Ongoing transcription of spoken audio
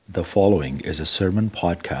The following is a sermon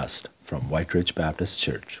podcast from White Ridge Baptist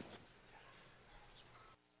Church.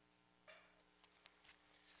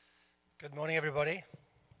 Good morning, everybody.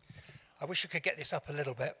 I wish I could get this up a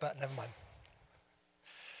little bit, but never mind.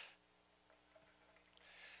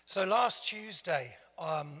 So last Tuesday,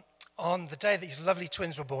 on the day that these lovely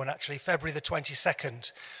twins were born, actually, February the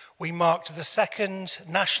 22nd, we marked the second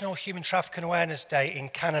National Human Trafficking Awareness Day in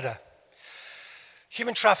Canada.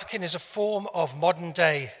 Human trafficking is a form of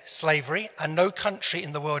modern-day slavery, and no country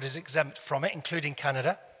in the world is exempt from it, including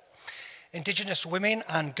Canada. Indigenous women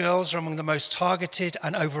and girls are among the most targeted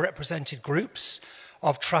and overrepresented groups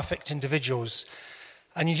of trafficked individuals.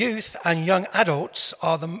 And youth and young adults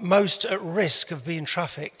are the most at risk of being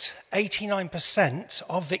trafficked. 89%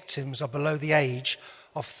 of victims are below the age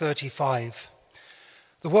of 35.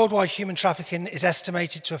 The worldwide human trafficking is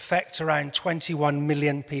estimated to affect around 21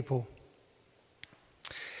 million people.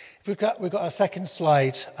 We've got our second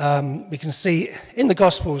slide. We can see in the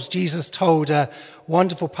Gospels, Jesus told a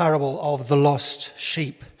wonderful parable of the lost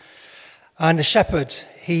sheep. And the shepherd,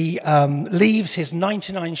 he leaves his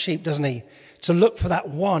 99 sheep, doesn't he, to look for that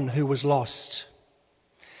one who was lost.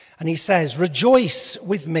 And he says, "Rejoice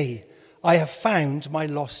with me, I have found my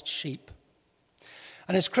lost sheep."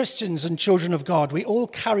 And as Christians and children of God, we all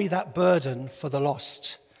carry that burden for the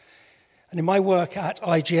lost. And in my work at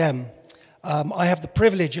IGM, I have the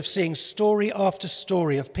privilege of seeing story after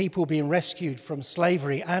story of people being rescued from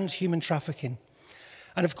slavery and human trafficking.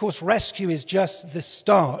 And of course, rescue is just the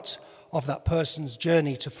start of that person's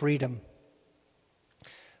journey to freedom.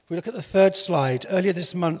 If we look at the third slide, earlier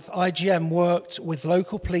this month, IGM worked with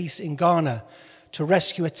local police in Ghana to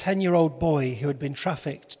rescue a 10-year-old boy who had been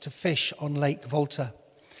trafficked to fish on Lake Volta.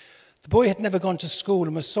 The boy had never gone to school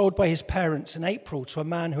and was sold by his parents in April to a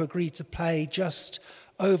man who agreed to pay just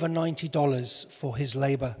over $90 for his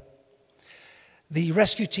labor. The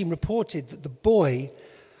rescue team reported that the boy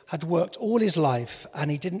had worked all his life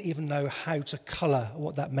and he didn't even know how to color,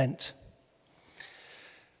 what that meant.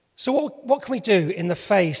 So what can we do in the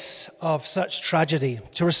face of such tragedy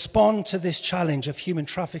to respond to this challenge of human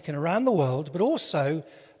trafficking around the world, but also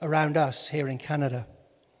around us here in Canada?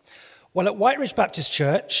 Well, at White Ridge Baptist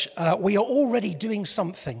Church, we are already doing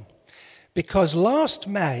something. Because last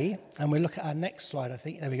May, and we look at our next slide, I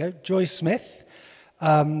think, there we go, Joy Smith.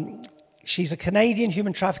 She's a Canadian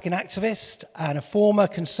human trafficking activist and a former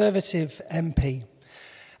Conservative MP.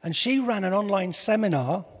 And she ran an online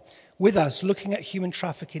seminar with us looking at human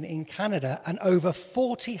trafficking in Canada, and over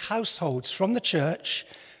 40 households from the church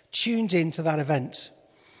tuned into that event.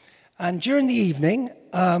 And during the evening,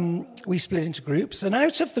 we split into groups, and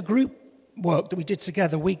out of the group work that we did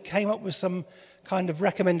together, we came up with some kind of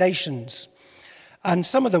recommendations. And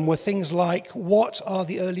some of them were things like, what are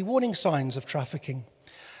the early warning signs of trafficking?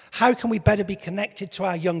 How can we better be connected to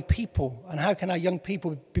our young people? And how can our young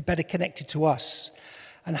people be better connected to us?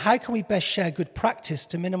 And how can we best share good practice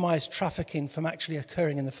to minimize trafficking from actually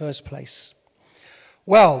occurring in the first place?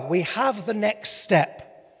 Well, we have the next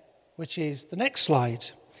step, which is the next slide.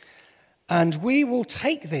 And we will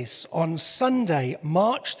take this on Sunday,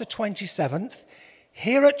 March the 27th,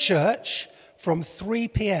 here at church, from 3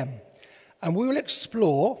 p.m. And we will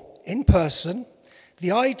explore in person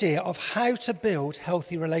the idea of how to build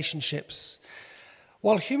healthy relationships.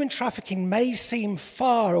 While human trafficking may seem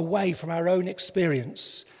far away from our own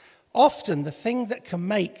experience, often the thing that can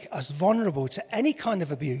make us vulnerable to any kind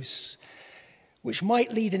of abuse, which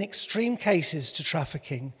might lead in extreme cases to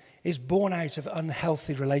trafficking, is born out of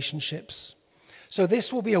unhealthy relationships. So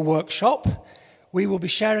this will be a workshop. We will be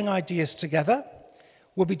sharing ideas together.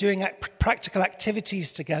 We'll be doing practical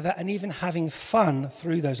activities together and even having fun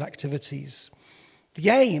through those activities. The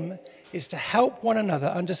aim is to help one another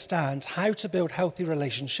understand how to build healthy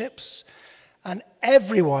relationships, and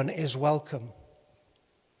everyone is welcome.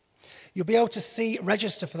 You'll be able to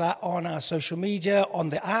register for that on our social media, on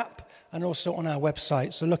the app, and also on our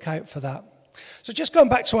website, so look out for that. So just going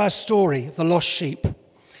back to our story, the lost sheep,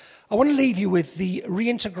 I want to leave you with the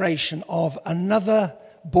reintegration of another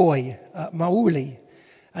boy, Mauli.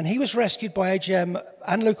 And he was rescued by IGM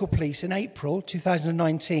and local police in April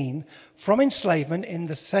 2019 from enslavement in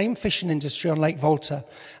the same fishing industry on Lake Volta.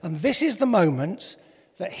 And this is the moment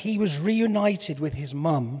that he was reunited with his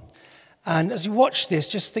mum. And as you watch this,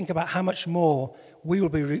 just think about how much more we will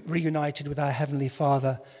be reunited with our Heavenly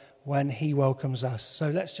Father when he welcomes us.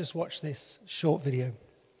 So let's just watch this short video.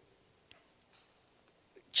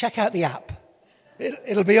 Check out the app.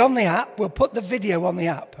 It'll be on the app. We'll put the video on the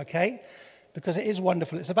app, okay? Because it is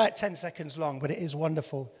wonderful. It's about 10 seconds long, but it is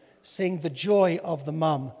wonderful. Seeing the joy of the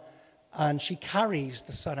mum, and she carries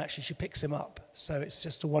the son, actually she picks him up. So it's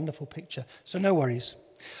just a wonderful picture. So no worries.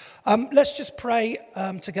 Let's just pray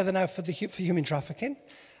together now for human trafficking.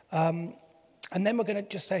 And then we're going to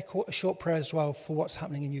just say a short prayer as well for what's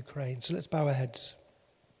happening in Ukraine. So let's bow our heads.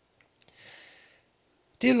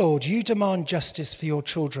 Dear Lord, you demand justice for your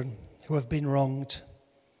children who have been wronged.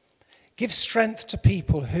 Give strength to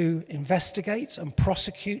people who investigate and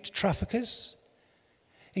prosecute traffickers.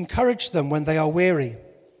 Encourage them when they are weary.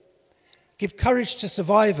 Give courage to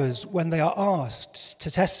survivors when they are asked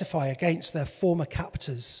to testify against their former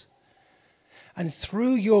captors. And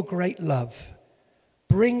through your great love,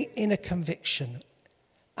 bring inner conviction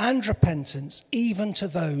and repentance even to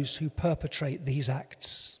those who perpetrate these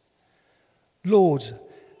acts. Lord,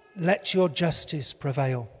 let your justice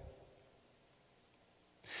prevail.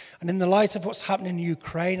 And in the light of what's happening in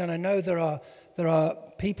Ukraine, and I know there are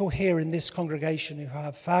people here in this congregation who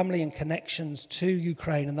have family and connections to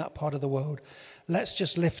Ukraine and that part of the world, let's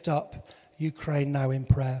just lift up Ukraine now in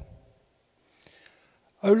prayer.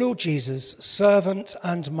 O Lord Jesus, servant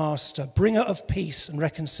and master, bringer of peace and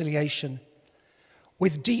reconciliation,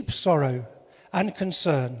 with deep sorrow and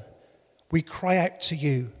concern, we cry out to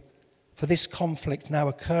you for this conflict now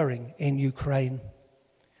occurring in Ukraine.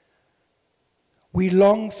 We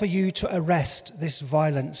long for you to arrest this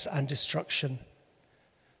violence and destruction,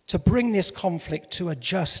 to bring this conflict to a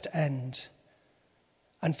just end,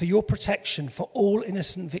 and for your protection for all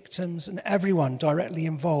innocent victims and everyone directly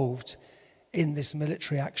involved in this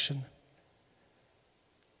military action.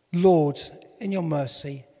 Lord, in your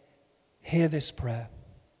mercy, hear this prayer.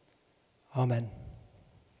 Amen.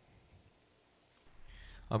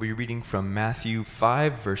 I'll be reading from Matthew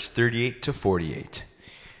 5, verse 38 to 48.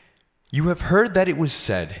 You have heard that it was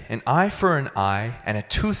said, an eye for an eye and a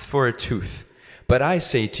tooth for a tooth. But I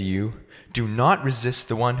say to you, do not resist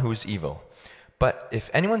the one who is evil. But if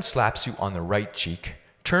anyone slaps you on the right cheek,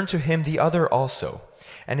 turn to him the other also.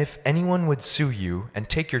 And if anyone would sue you and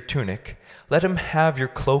take your tunic, let him have your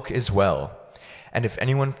cloak as well. And if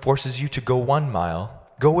anyone forces you to go 1 mile,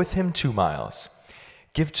 go with him 2 miles.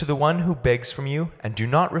 Give to the one who begs from you, and do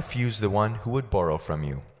not refuse the one who would borrow from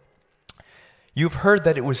you. You have heard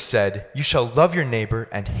that it was said, you shall love your neighbor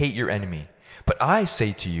and hate your enemy. But I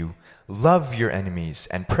say to you, love your enemies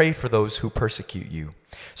and pray for those who persecute you,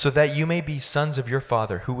 so that you may be sons of your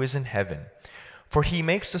Father who is in heaven. For he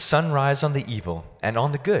makes the sun rise on the evil and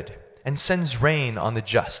on the good, and sends rain on the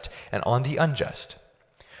just and on the unjust.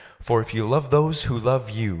 For if you love those who love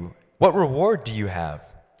you, what reward do you have?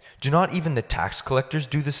 Do not even the tax collectors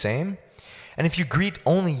do the same? And if you greet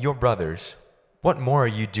only your brothers, what more are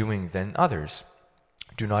you doing than others?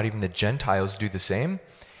 Do not even the Gentiles do the same?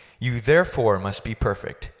 You therefore must be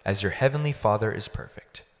perfect, as your heavenly Father is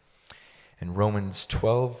perfect. In Romans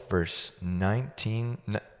 12, verse 19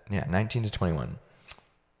 to 21.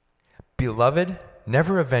 Beloved,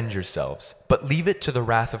 never avenge yourselves, but leave it to the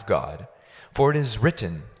wrath of God. For it is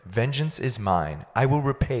written, vengeance is mine, I will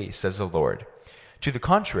repay, says the Lord. To the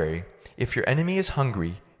contrary, if your enemy is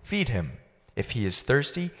hungry, feed him. If he is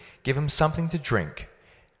thirsty, give him something to drink.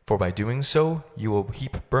 For by doing so, you will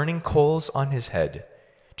heap burning coals on his head.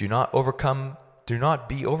 Do not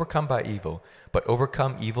be overcome by evil, but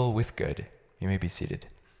overcome evil with good. You may be seated.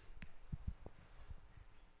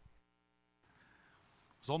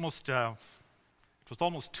 It was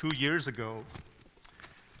almost 2 years ago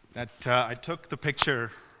that I took the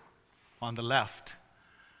picture on the left.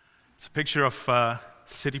 It's a picture of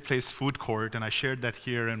City Place food court, and I shared that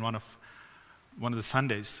here in one of the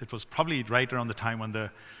Sundays. It was probably right around the time when the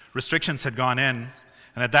restrictions had gone in.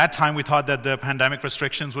 And at that time, we thought that the pandemic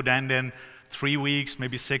restrictions would end in 3 weeks,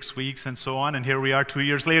 maybe 6 weeks, and so on. And here we are 2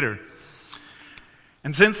 years later.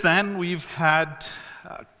 And since then, we've had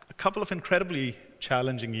a couple of incredibly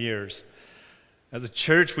challenging years. As a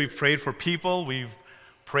church, we've prayed for people, we've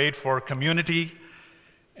prayed for community,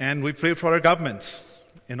 and we've prayed for our governments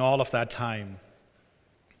in all of that time.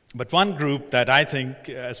 But one group that I think,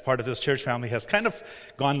 as part of this church family, has kind of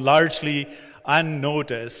gone largely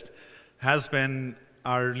unnoticed has been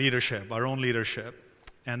our leadership, our own leadership.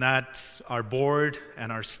 And that's our board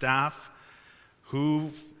and our staff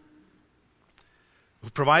who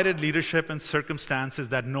provided leadership in circumstances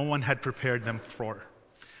that no one had prepared them for.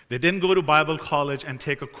 They didn't go to Bible college and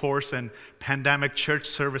take a course in pandemic church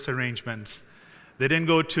service arrangements. They didn't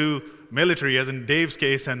go to military, as in Dave's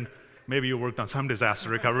case, and maybe you worked on some disaster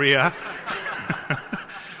recovery, yeah?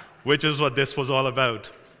 Which is what this was all about.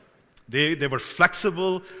 They were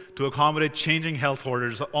flexible to accommodate changing health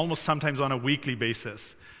orders, almost sometimes on a weekly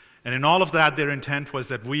basis. And in all of that, their intent was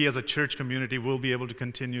that we as a church community will be able to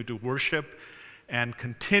continue to worship and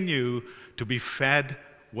continue to be fed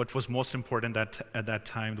what was most important at that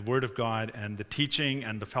time, the Word of God and the teaching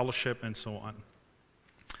and the fellowship and so on.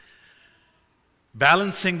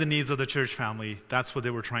 balancing the needs of the church family. That's what they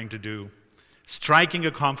were trying to do. Striking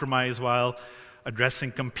a compromise while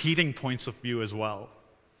addressing competing points of view as well.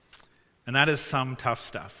 And that is some tough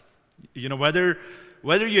stuff. You know, whether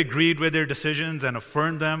you agreed with their decisions and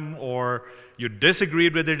affirmed them, or you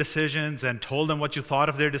disagreed with their decisions and told them what you thought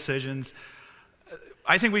of their decisions,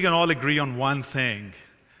 I think we can all agree on one thing,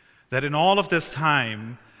 that in all of this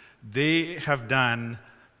time, they have done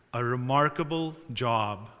a remarkable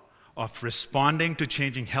job of responding to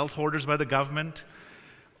changing health orders by the government,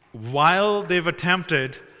 while they've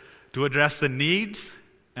attempted to address the needs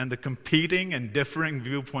and the competing and differing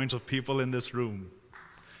viewpoints of people in this room.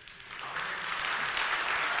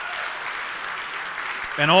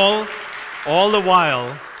 And all the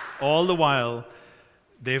while,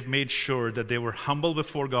 they've made sure that they were humble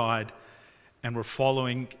before God and were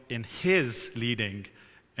following in His leading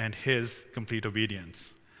and His complete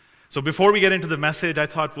obedience. So before we get into the message, I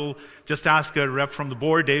thought we'll just ask a rep from the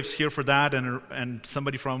board. Dave's here for that, and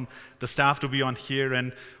somebody from the staff to be on here.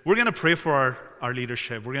 And we're going to pray for our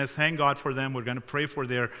leadership. We're going to thank God for them. We're going to pray for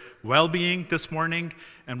their well-being this morning,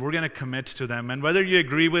 and we're going to commit to them. And whether you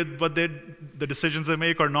agree with what the decisions they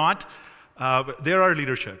make or not, they're our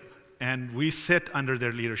leadership, and we sit under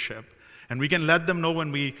their leadership. And we can let them know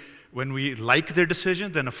when we like their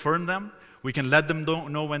decisions and affirm them. We can let them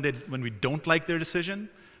know when we don't like their decision.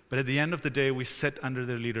 But at the end of the day, we sit under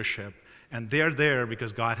their leadership, and they're there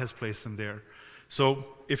because God has placed them there. So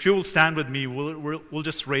if you will stand with me, we'll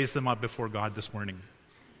just raise them up before God this morning.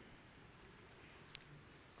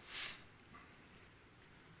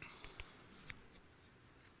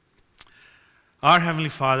 Our Heavenly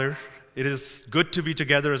Father, it is good to be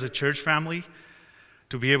together as a church family,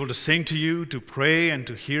 to be able to sing to you, to pray, and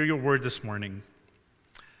to hear your word this morning.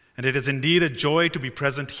 And it is indeed a joy to be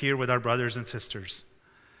present here with our brothers and sisters.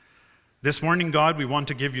 This morning, God, we want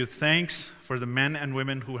to give you thanks for the men and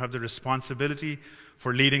women who have the responsibility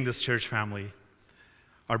for leading this church family.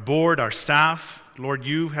 Our board, our staff, Lord,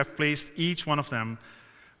 you have placed each one of them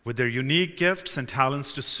with their unique gifts and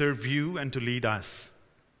talents to serve you and to lead us.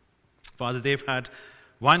 Father, they've had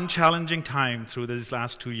one challenging time through these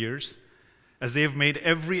last 2 years, as they have made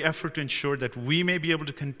every effort to ensure that we may be able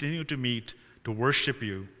to continue to meet, to worship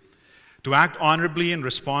you, to act honorably in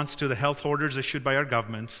response to the health orders issued by our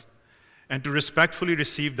governments, and to respectfully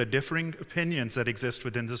receive the differing opinions that exist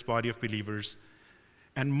within this body of believers,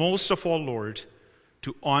 and most of all, Lord,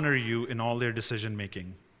 to honor you in all their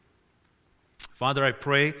decision-making. Father, I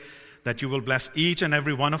pray that you will bless each and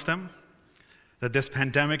every one of them, that this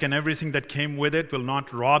pandemic and everything that came with it will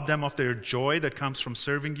not rob them of their joy that comes from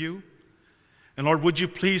serving you. And Lord, would you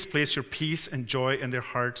please place your peace and joy in their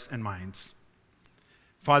hearts and minds.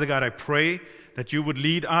 Father God, I pray that you would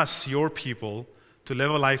lead us, your people, to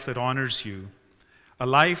live a life that honors you, a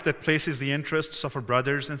life that places the interests of our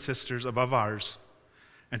brothers and sisters above ours,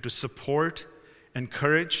 and to support,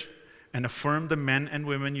 encourage, and affirm the men and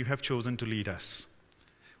women you have chosen to lead us.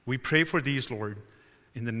 We pray for these, Lord,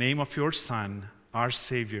 in the name of your Son, our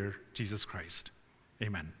Savior, Jesus Christ.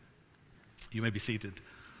 Amen. You may be seated.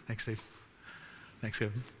 Thanks, Dave. Thanks,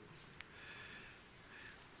 Kevin.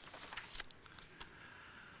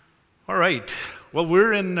 All right. Well,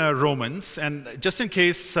 we're in Romans, and just in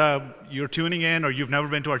case you're tuning in or you've never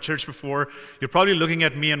been to our church before, you're probably looking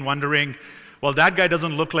at me and wondering, well, that guy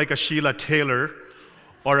doesn't look like a Sheila Taylor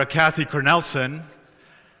or a Kathy Cornelson,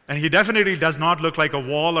 and he definitely does not look like a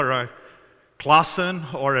Wall or a Clausen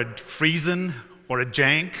or a Friesen or a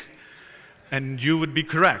Jank, and you would be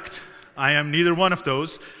correct. I am neither one of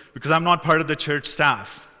those because I'm not part of the church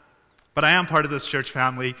staff, but I am part of this church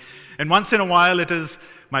family, and once in a while it is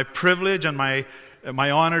my privilege and my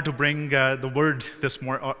honor to bring the word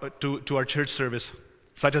to our church service,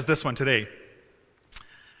 such as this one today.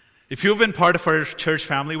 If you've been part of our church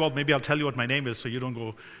family, well, maybe I'll tell you what my name is so you don't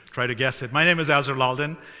go try to guess it. My name is Azar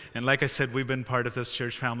Lalden, and like I said, we've been part of this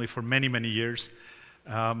church family for many, many years.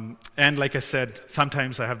 And like I said,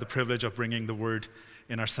 sometimes I have the privilege of bringing the word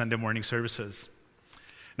in our Sunday morning services.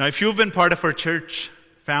 Now, if you've been part of our church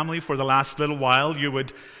family for the last little while, you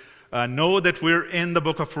would know that we're in the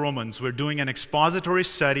book of Romans. We're doing an expository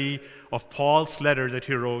study of Paul's letter that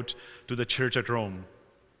he wrote to the church at Rome.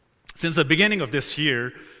 Since the beginning of this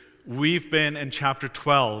year, we've been in chapter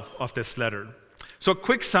 12 of this letter. So a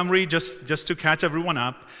quick summary, just to catch everyone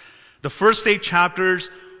up. The first 8 chapters,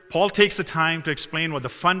 Paul takes the time to explain what the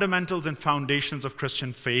fundamentals and foundations of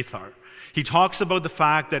Christian faith are. He talks about the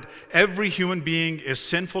fact that every human being is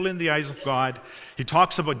sinful in the eyes of God. He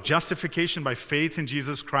talks about justification by faith in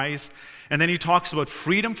Jesus Christ. And then he talks about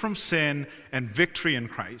freedom from sin and victory in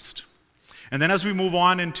Christ. And then as we move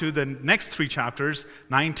on into the next 3 chapters,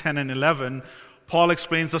 9, 10, and 11, Paul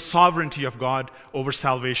explains the sovereignty of God over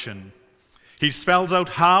salvation. He spells out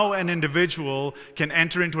how an individual can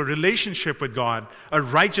enter into a relationship with God, a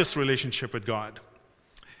righteous relationship with God.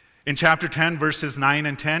 In chapter 10, verses 9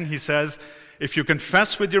 and 10, he says, "If you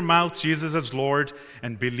confess with your mouth Jesus as Lord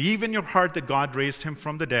and believe in your heart that God raised him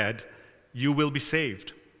from the dead, you will be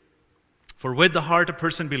saved. For with the heart a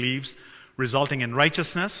person believes, resulting in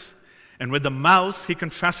righteousness, and with the mouth he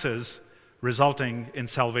confesses, resulting in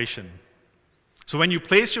salvation." So when you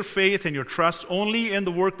place your faith and your trust only in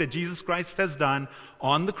the work that Jesus Christ has done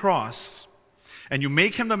on the cross, and you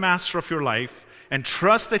make him the master of your life, and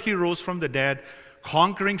trust that he rose from the dead,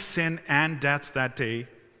 conquering sin and death that day,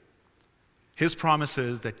 his promise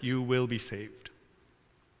is that you will be saved.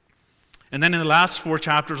 And then in the last 4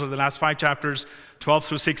 chapters, or the last 5 chapters, 12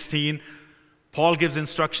 through 16, Paul gives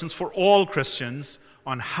instructions for all Christians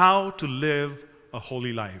on how to live a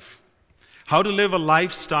holy life, how to live a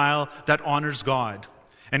lifestyle that honors God.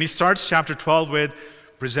 And he starts chapter 12 with,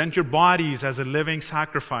 "Present your bodies as a living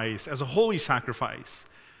sacrifice, as a holy sacrifice.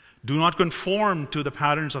 Do not conform to the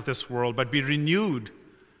patterns of this world, but be renewed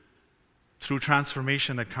through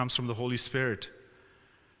transformation that comes from the Holy Spirit."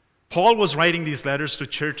 Paul was writing these letters to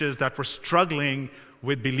churches that were struggling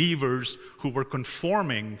with believers who were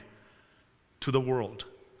conforming to the world,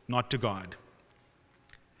 not to God.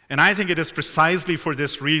 And I think it is precisely for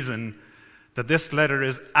this reason that this letter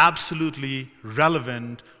is absolutely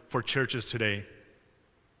relevant for churches today.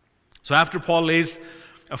 So after Paul lays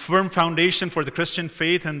a firm foundation for the Christian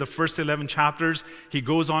faith in the first 11 chapters, he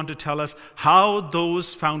goes on to tell us how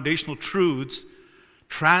those foundational truths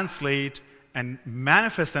translate and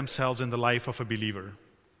manifest themselves in the life of a believer.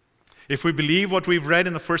 If we believe what we've read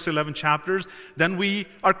in the first 11 chapters, then we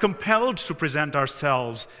are compelled to present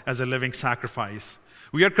ourselves as a living sacrifice.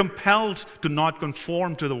 We are compelled to not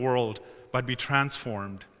conform to the world, but be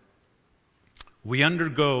transformed. We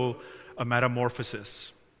undergo a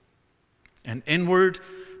metamorphosis, an inward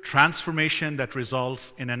transformation that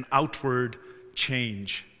results in an outward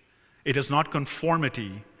change. It is not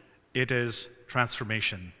conformity, it is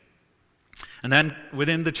transformation. And then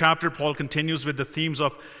within the chapter, Paul continues with the themes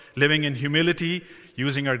of living in humility,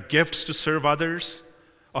 using our gifts to serve others,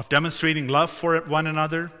 of demonstrating love for one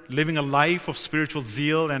another, living a life of spiritual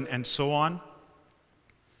zeal, and so on.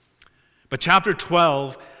 But chapter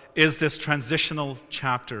 12 is this transitional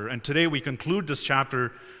chapter, and today we conclude this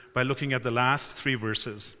chapter by looking at the last 3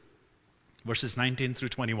 verses, verses 19 through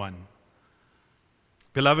 21.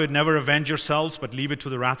 "Beloved, never avenge yourselves, but leave it to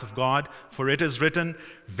the wrath of God, for it is written,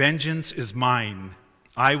 'Vengeance is mine,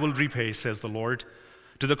 I will repay,' says the Lord.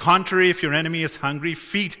 To the contrary, if your enemy is hungry,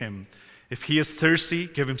 feed him. If he is thirsty,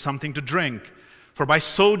 give him something to drink, for by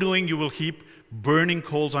so doing you will heap burning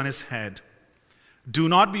coals on his head. Do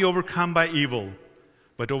not be overcome by evil,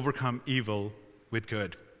 but overcome evil with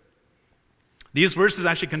good." These verses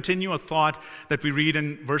actually continue a thought that we read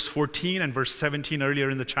in verse 14 and verse 17 earlier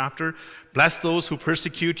in the chapter. "Bless those who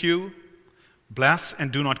persecute you. Bless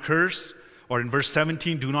and do not curse." Or in verse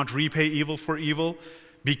 17, "Do not repay evil for evil.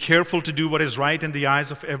 Be careful to do what is right in the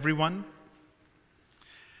eyes of everyone."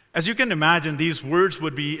 As you can imagine, these words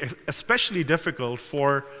would be especially difficult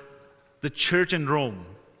for the church in Rome.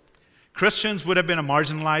 Christians would have been a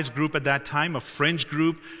marginalized group at that time, a fringe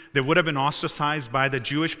group. They would have been ostracized by the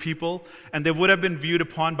Jewish people, and they would have been viewed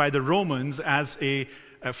upon by the Romans as a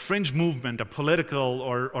fringe movement, a political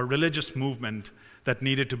or religious movement that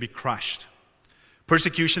needed to be crushed.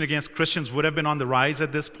 Persecution against Christians would have been on the rise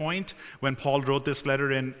at this point when Paul wrote this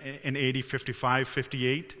letter in AD 55,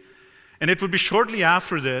 58. And it would be shortly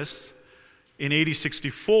after this, in AD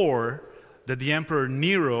 64, that the Emperor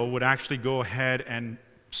Nero would actually go ahead and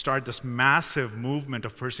start this massive movement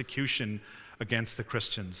of persecution against the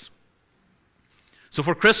Christians. So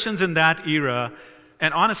for Christians in that era,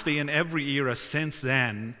 and honestly in every era since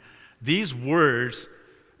then, these words,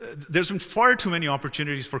 there's been far too many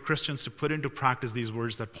opportunities for Christians to put into practice these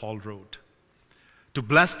words that Paul wrote. To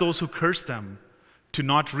bless those who curse them, to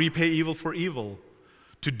not repay evil for evil,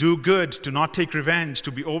 to do good, to not take revenge,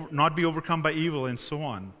 to not be overcome by evil, and so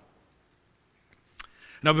on.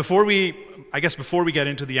 Now, before we get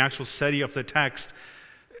into the actual study of the text,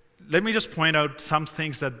 let me just point out some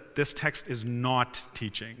things that this text is not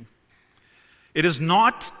teaching. It is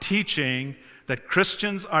not teaching that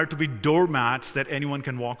Christians are to be doormats that anyone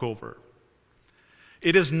can walk over.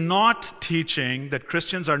 It is not teaching that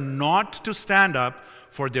Christians are not to stand up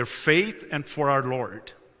for their faith and for our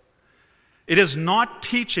Lord. It is not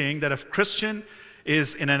teaching that if a Christian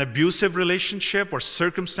is in an abusive relationship or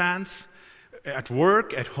circumstance, at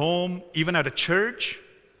work, at home, even at a church,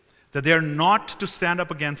 that they are not to stand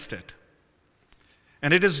up against it.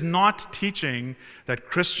 And it is not teaching that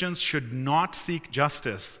Christians should not seek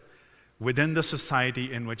justice within the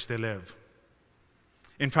society in which they live.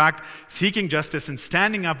 In fact, seeking justice and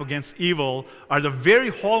standing up against evil are the very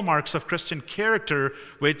hallmarks of Christian character,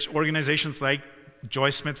 which organizations like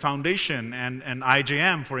Joy Smith Foundation and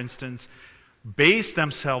IJM, for instance, base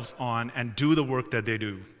themselves on and do the work that they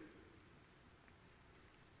do.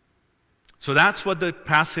 So that's what the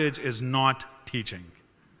passage is not teaching.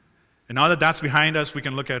 And now that that's behind us, we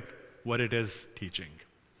can look at what it is teaching.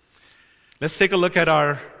 Let's take a look at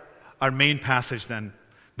our main passage then.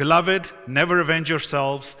 Beloved, never avenge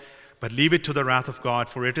yourselves, but leave it to the wrath of God,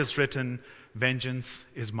 for it is written, vengeance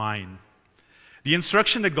is mine. The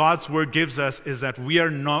instruction that God's word gives us is that we are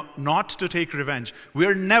not to take revenge. We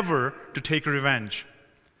are never to take revenge,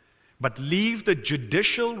 but leave the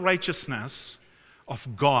judicial righteousness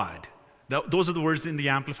of God. Those are the words in the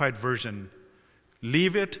Amplified Version.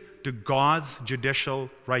 Leave it to God's judicial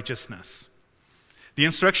righteousness. The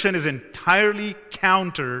instruction is entirely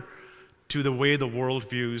counter to the way the world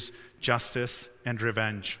views justice and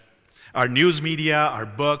revenge. Our news media, our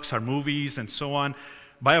books, our movies, and so on,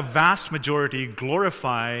 by a vast majority,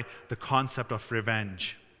 glorify the concept of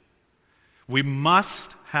revenge. We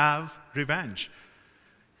must have revenge.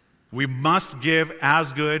 We must give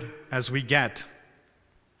as good as we get.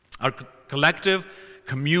 Our collective,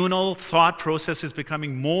 communal thought process is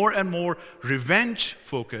becoming more and more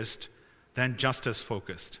revenge-focused than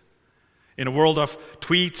justice-focused. In a world of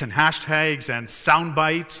tweets and hashtags and sound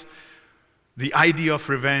bites, the idea of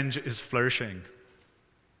revenge is flourishing.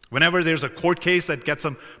 Whenever there's a court case that gets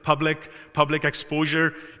some public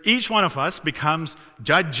exposure, each one of us becomes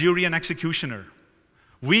judge, jury, and executioner.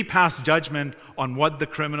 We pass judgment on what the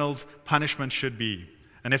criminal's punishment should be.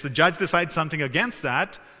 And if the judge decides something against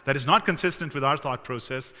that is not consistent with our thought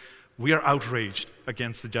process, we are outraged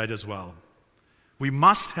against the judge as well. We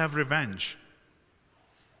must have revenge.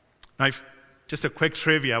 Now, just a quick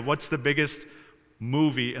trivia. What's the biggest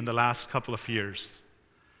movie in the last couple of years?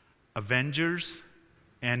 Avengers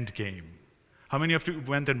Endgame. How many of you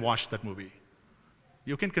went and watched that movie?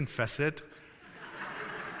 You can confess it.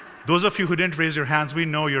 Those of you who didn't raise your hands, we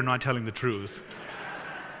know you're not telling the truth.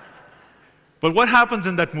 But what happens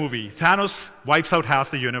in that movie? Thanos wipes out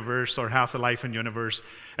half the universe or half the life in universe.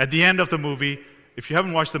 At the end of the movie, if you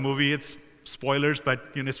haven't watched the movie, it's spoilers, but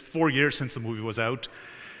it's 4 years since the movie was out.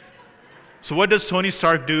 So what does Tony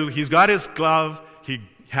Stark do? He's got his glove, he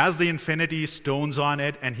has the Infinity Stones on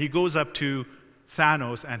it, and he goes up to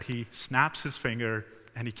Thanos and he snaps his finger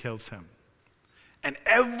and he kills him. And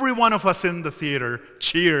every one of us in the theater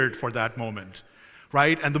cheered for that moment,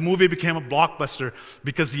 right? And the movie became a blockbuster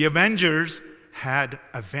because the Avengers had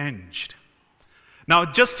avenged. Now,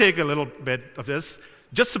 just take a little bit of this.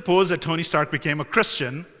 Just suppose that Tony Stark became a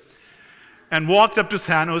Christian and walked up to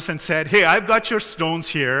Thanos and said, hey, I've got your stones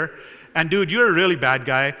here, and dude, you're a really bad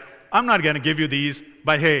guy. I'm not going to give you these,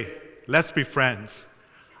 but hey, let's be friends.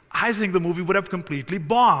 I think the movie would have completely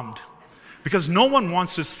bombed because no one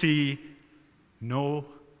wants to see no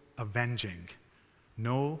avenging,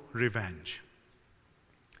 no revenge.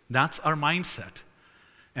 That's our mindset.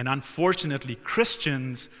 And unfortunately,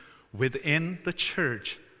 Christians within the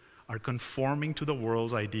church are conforming to the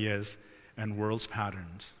world's ideas and world's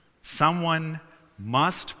patterns. Someone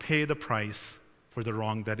must pay the price for the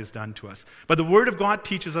wrong that is done to us. But the Word of God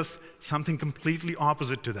teaches us something completely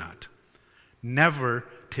opposite to that. Never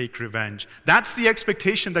take revenge. That's the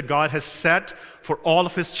expectation that God has set for all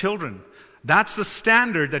of His children. That's the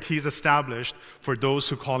standard that He's established for those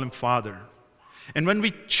who call Him Father. And when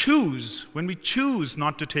we choose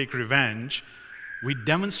not to take revenge, we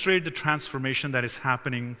demonstrate the transformation that is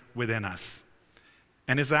happening within us.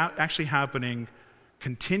 And is actually happening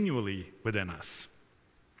continually within us.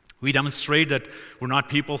 We demonstrate that we're not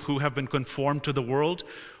people who have been conformed to the world.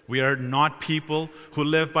 We are not people who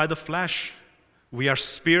live by the flesh. We are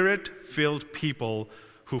spirit-filled people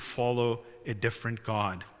who follow a different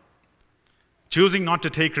God. Choosing not to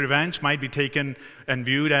take revenge might be taken and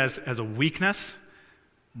viewed as a weakness,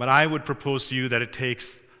 but I would propose to you that it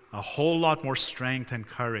takes a whole lot more strength and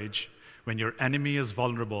courage when your enemy is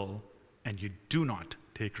vulnerable and you do not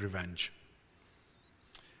take revenge.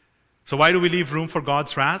 So why do we leave room for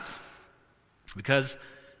God's wrath? Because,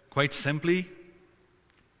 quite simply,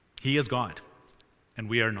 He is God, and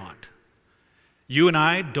we are not. You and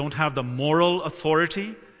I don't have the moral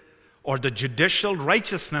authority or the judicial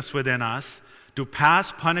righteousness within us to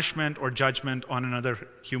pass punishment or judgment on another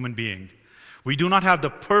human being. We do not have the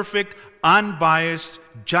perfect, unbiased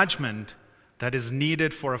judgment that is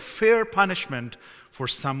needed for a fair punishment for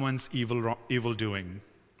someone's evil doing.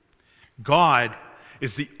 God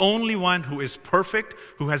is the only one who is perfect,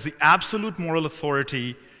 who has the absolute moral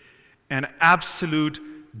authority and absolute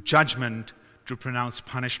judgment to pronounce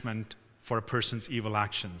punishment for a person's evil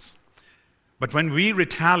actions. But when we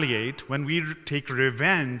retaliate, when we take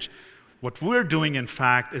revenge, what we're doing, in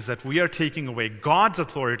fact, is that we are taking away God's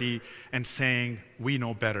authority and saying, we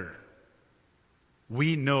know better.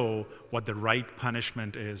 We know what the right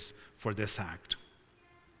punishment is for this act.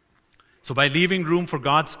 So by leaving room for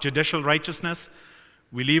God's judicial righteousness,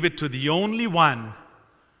 we leave it to the only one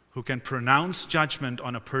who can pronounce judgment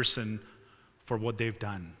on a person for what they've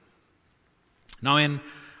done. Now,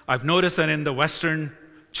 I've noticed that in the Western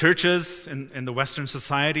churches, in the Western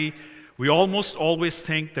society, we almost always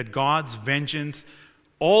think that God's vengeance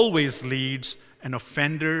always leads an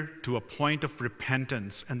offender to a point of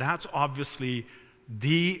repentance. And that's obviously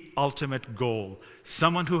the ultimate goal.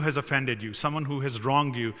 Someone who has offended you, someone who has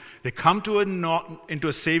wronged you, they come to into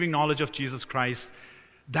a saving knowledge of Jesus Christ.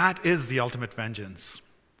 That is the ultimate vengeance.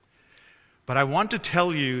 But I want to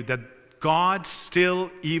tell you that God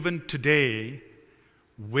still, even today,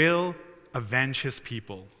 will avenge his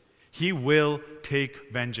people. He will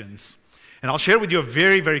take vengeance. And I'll share with you a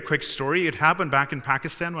very, very quick story. It happened back in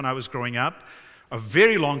Pakistan when I was growing up, a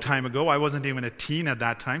very long time ago. I wasn't even a teen at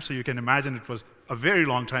that time, so you can imagine it was a very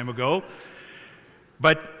long time ago.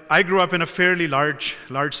 But I grew up in a fairly large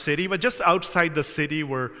city, but just outside the city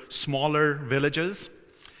were smaller villages.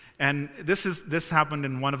 And this happened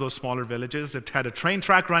in one of those smaller villages. It had a train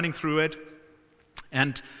track running through it.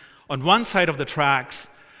 And on one side of the tracks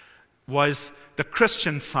was the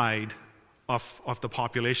Christian side of the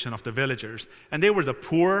population of the villagers. And they were the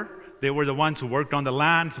poor. They were the ones who worked on the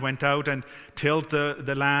land, went out and tilled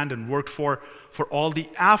the land and worked for all the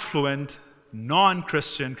affluent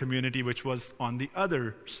non-Christian community, which was on the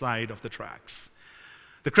other side of the tracks.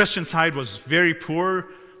 The Christian side was very poor,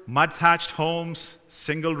 mud-thatched homes,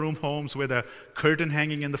 single-room homes with a curtain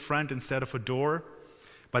hanging in the front instead of a door.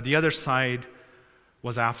 But the other side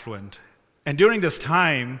was affluent. And during this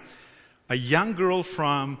time, a young girl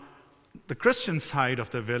from the Christian side of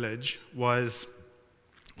the village was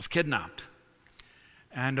kidnapped.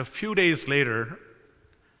 And a few days later,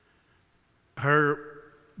 her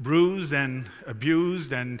bruised and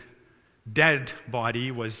abused and dead body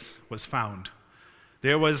was found.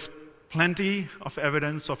 There was plenty of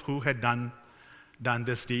evidence of who had done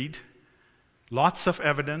this deed. Lots of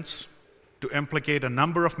evidence to implicate a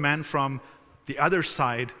number of men from the other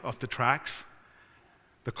side of the tracks.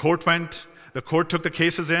 The court took the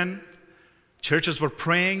cases in. Churches were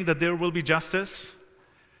praying that there will be justice.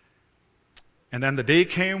 And then the day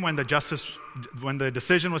came when the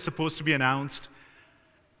decision was supposed to be announced,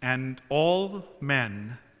 and all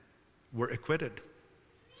men were acquitted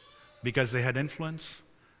because they had influence,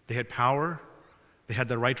 they had power, they had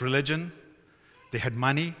the right religion, they had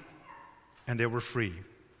money, and they were free.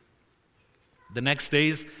 The next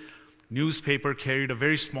day's newspaper carried a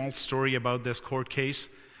very small story about this court case.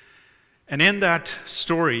 And in that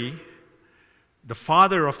story, the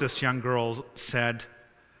father of this young girl said,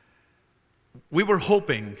 "We were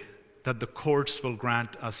hoping that the courts will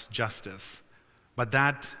grant us justice, but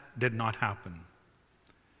that did not happen."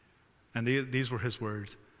 And these were his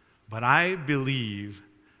words. "But I believe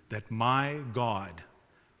that my God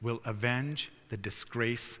will avenge the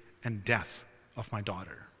disgrace and death of my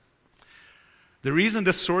daughter." The reason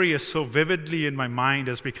this story is so vividly in my mind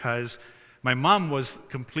is because my mom was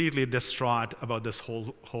completely distraught about this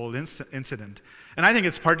whole incident. And I think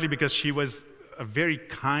it's partly because she was a very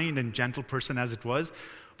kind and gentle person as it was,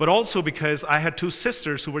 but also because I had two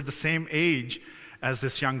sisters who were the same age as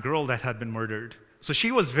this young girl that had been murdered. So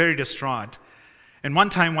she was very distraught. And one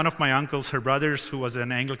time, one of my uncles, her brothers, who was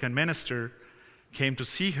an Anglican minister, came to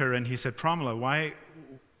see her, and he said, "Pramila,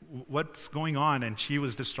 what's going on?" And she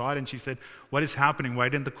was distraught, and she said, "What is happening? Why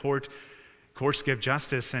didn't the courts give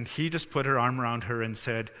justice?" And he just put her arm around her and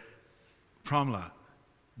said, "Pramila,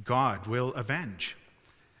 God will avenge."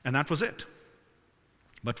 And that was it.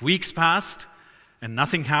 But weeks passed, and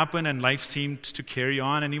nothing happened, and life seemed to carry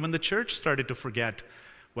on, and even the church started to forget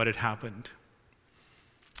what had happened.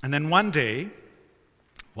 And then one day,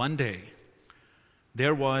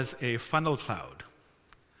 there was a funnel cloud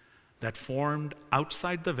that formed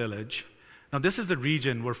outside the village. Now, this is a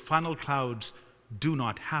region where funnel clouds do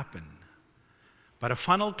not happen. But a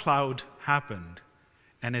funnel cloud happened,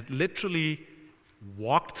 and it literally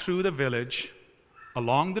walked through the village,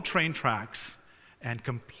 along the train tracks, and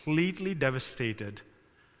completely devastated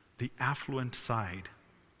the affluent side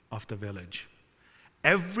of the village.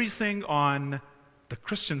 Everything on the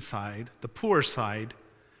Christian side, the poor side,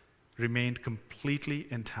 remained completely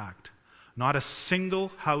intact. Not a single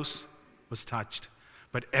house was touched.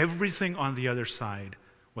 but everything on the other side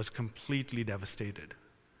was completely devastated.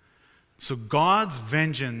 So God's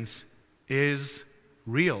vengeance is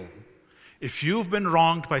real. If you've been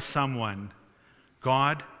wronged by someone,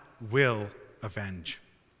 God will avenge.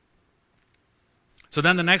 So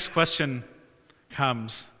then the next question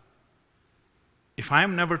comes, if I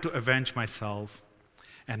am never to avenge myself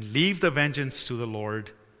and leave the vengeance to the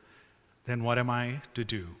Lord, then what am I to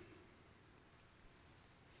do?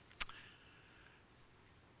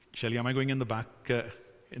 Shelly, am I going in the back,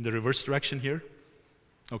 in the reverse direction here?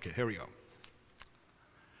 Okay, here we go.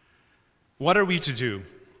 What are we to do?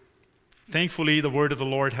 Thankfully, the word of the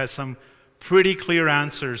Lord has some pretty clear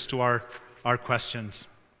answers to our questions.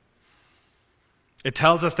 It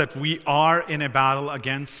tells us that we are in a battle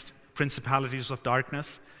against principalities of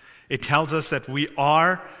darkness. It tells us that we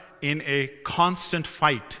are in a constant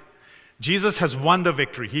fight. Jesus has won the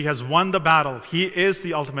victory. He has won the battle. He is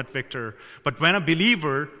the ultimate victor. But when a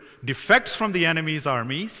believer defects from the enemy's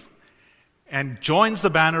armies and joins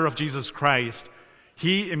the banner of Jesus Christ,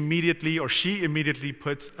 he immediately or she immediately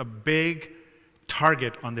puts a big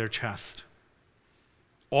target on their chest.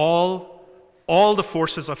 All the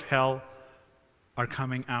forces of hell are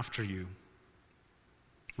coming after you.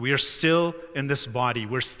 We are still in this body.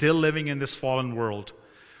 We're still living in this fallen world.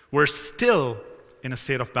 We're still in a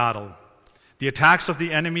state of battle. The attacks of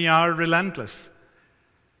the enemy are relentless,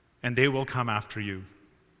 and they will come after you.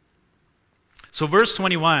 So verse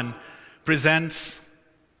 21 presents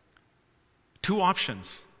two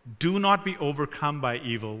options. Do not be overcome by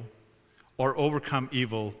evil, or overcome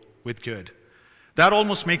evil with good. That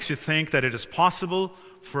almost makes you think that it is possible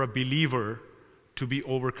for a believer to be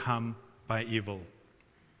overcome by evil.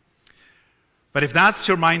 But if that's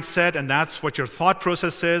your mindset and that's what your thought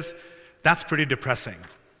process is, that's pretty depressing.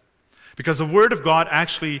 Because the Word of God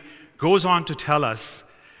actually goes on to tell us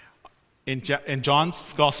in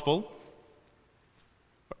John's Gospel,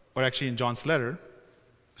 or actually in John's letter.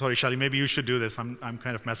 Sorry, Shelly, maybe you should do this. I'm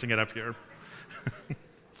kind of messing it up here.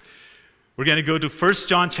 We're going to go to 1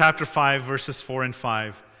 John chapter 5, verses 4 and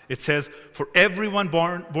 5. It says, "For everyone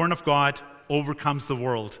born of God overcomes the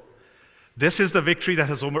world. This is the victory that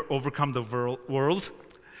has overcome the world,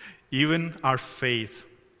 even our faith."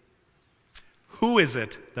 Who is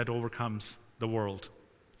it that overcomes the world?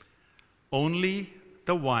 Only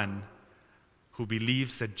the one who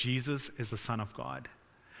believes that Jesus is the Son of God.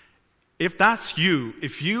 If that's you,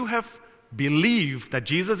 if you have believed that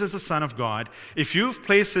Jesus is the Son of God, if you've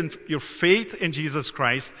placed your faith in Jesus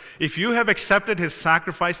Christ, if you have accepted His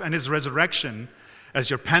sacrifice and His resurrection as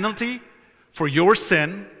your penalty for your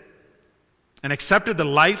sin, and accepted the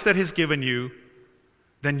life that He's given you,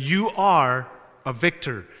 then you are a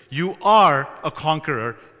victor. You are a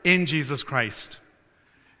conqueror in Jesus Christ.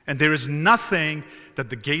 And there is nothing that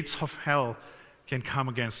the gates of hell can come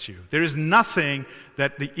against you. There is nothing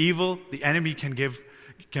that the enemy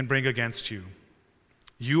can bring against you.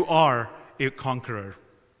 You are a conqueror.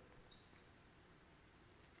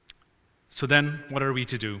 So then, what are we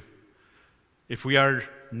to do? If we are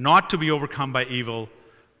not to be overcome by evil,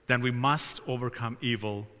 then we must overcome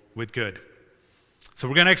evil with good. So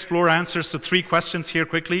we're going to explore answers to three questions here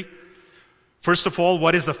quickly. First of all,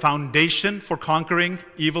 what is the foundation for conquering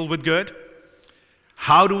evil with good?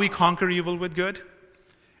 How do we conquer evil with good?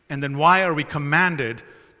 And then why are we commanded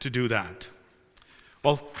to do that?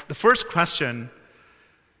 Well, the first question,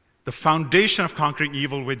 the foundation of conquering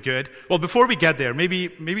evil with good. Well, before we get there, maybe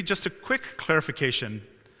just a quick clarification.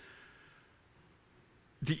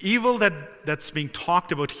 The evil that's being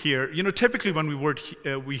talked about here, typically when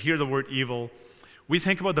we hear the word evil, we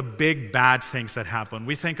think about the big bad things that happen.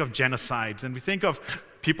 We think of genocides, and we think of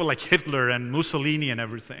people like Hitler and Mussolini and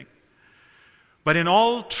everything. But in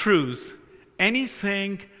all truth,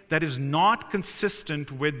 anything that is not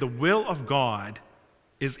consistent with the will of God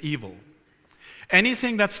is evil.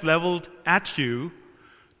 Anything that's leveled at you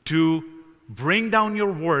to bring down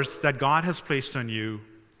your worth that God has placed on you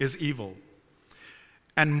is evil.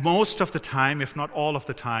 And most of the time, if not all of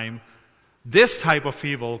the time, this type of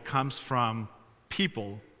evil comes from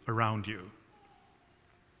people around you.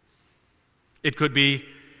 It could be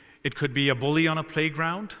a bully on a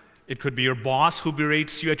playground. It could be your boss who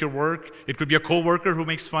berates you at your work. It could be a coworker who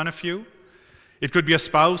makes fun of you. It could be a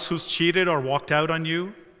spouse who's cheated or walked out on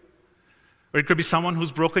you. Or it could be someone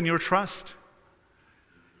who's broken your trust.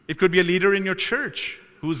 It could be a leader in your church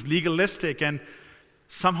who's legalistic and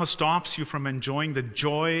somehow stops you from enjoying the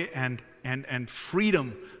joy and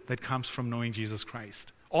freedom that comes from knowing Jesus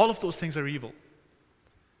Christ. All of those things are evil.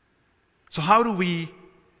 So how do we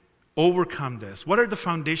overcome this? What are the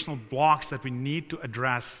foundational blocks that we need to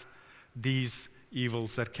address these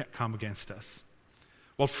evils that come against us?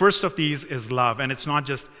 Well, first of these is love, and it's not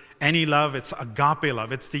just any love, it's agape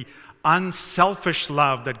love. It's the unselfish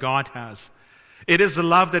love that God has. It is the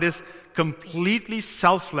love that is completely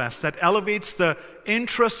selfless, that elevates the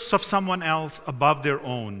interests of someone else above their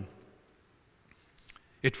own.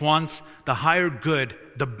 It wants the higher good,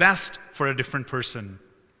 the best for a different person.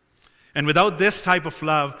 And without this type of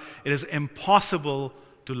love, it is impossible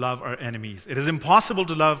to love our enemies. It is impossible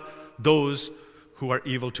to love those who are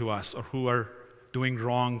evil to us or who are doing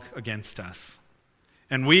wrong against us.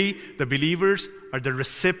 And we, the believers, are the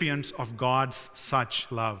recipients of God's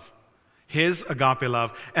such love, His agape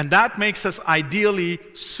love. And that makes us ideally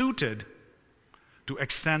suited to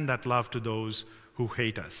extend that love to those who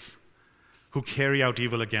hate us, who carry out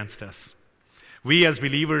evil against us. We as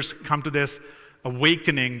believers come to this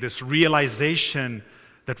awakening, this realization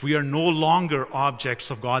that we are no longer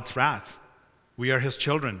objects of God's wrath. We are His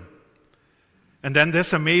children. And then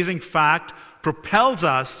this amazing fact propels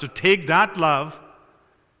us to take that love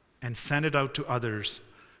and send it out to others,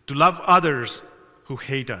 to love others who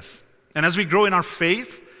hate us. And as we grow in our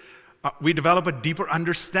faith, we develop a deeper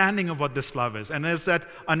understanding of what this love is. And as that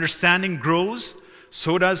understanding grows,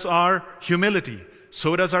 so does our humility,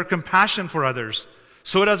 so does our compassion for others,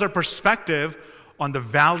 so does our perspective on the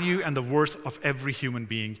value and the worth of every human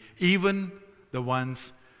being, even the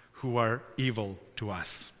ones who are evil to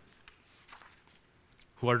us,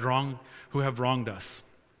 who have wronged us.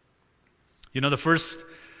 You know, the first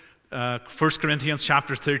 1 Corinthians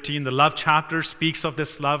chapter 13, the love chapter, speaks of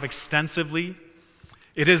this love extensively.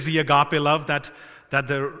 It is the agape love that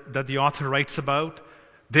the author writes about.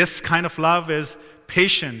 This kind of love is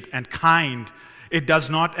patient and kind. It does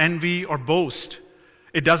not envy or boast.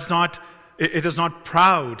 It is not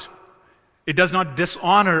proud. It does not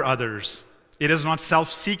dishonor others. It is not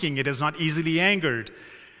self-seeking. It is not easily angered.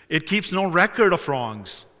 It keeps no record of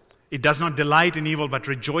wrongs. It does not delight in evil, but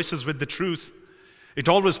rejoices with the truth. It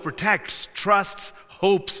always protects, trusts,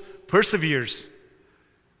 hopes, perseveres.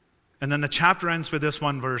 And then the chapter ends with this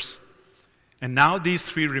one verse. And now these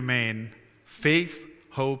three remain: faith,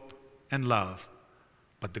 hope, and love.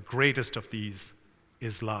 But the greatest of these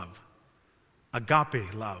is love.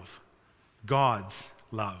 Agape love. God's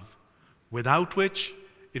love. Without which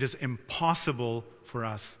it is impossible for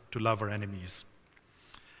us to love our enemies.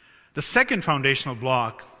 The second foundational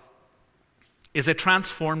block is a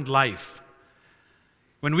transformed life.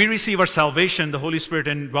 When we receive our salvation, the Holy Spirit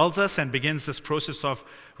indwells us and begins this process of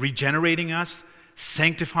regenerating us,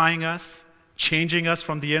 sanctifying us, changing us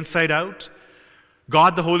from the inside out.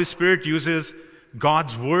 God, the Holy Spirit, uses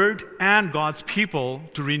God's Word and God's people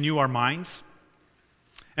to renew our minds.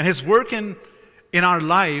 And His work in our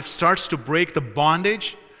life starts to break the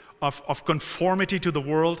bondage of conformity to the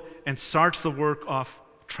world and starts the work of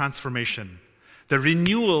transformation. The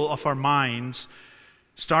renewal of our minds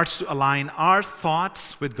starts to align our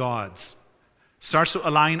thoughts with God's, starts to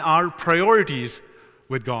align our priorities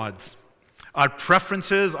with God's. Our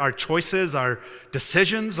preferences, our choices, our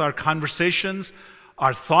decisions, our conversations,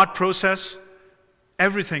 our thought process,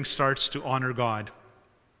 everything starts to honor God.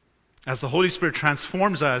 As the Holy Spirit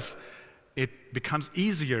transforms us, it becomes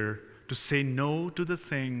easier to say no to the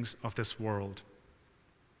things of this world.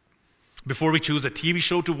 Before we choose a TV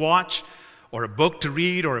show to watch, or a book to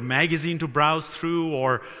read, or a magazine to browse through,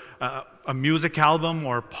 or a music album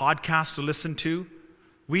or podcast to listen to,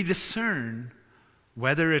 we discern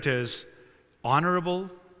whether it is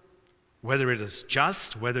honorable, whether it is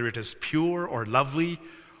just, whether it is pure or lovely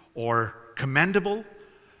or commendable,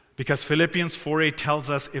 because Philippians 4:8 tells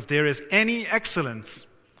us if there is any excellence,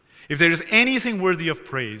 if there is anything worthy of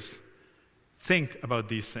praise, think about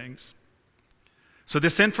these things. So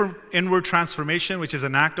this inward transformation, which is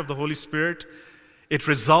an act of the Holy Spirit, its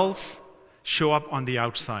results show up on the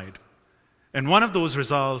outside. And one of those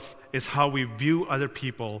results is how we view other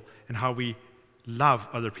people and how we love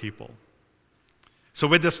other people. So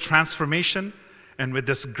with this transformation and with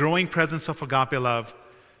this growing presence of agape love,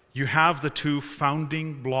 you have the two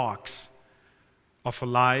founding blocks of a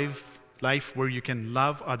life where you can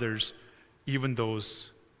love others, even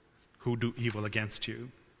those who do evil against you.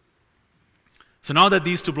 So now that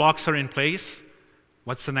these two blocks are in place,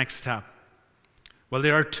 what's the next step? Well,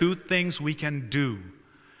 there are two things we can do.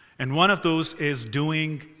 And one of those is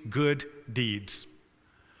doing good deeds.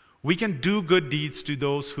 We can do good deeds to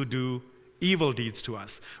those who do evil deeds to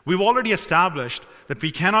us. We've already established that we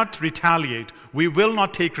cannot retaliate. We will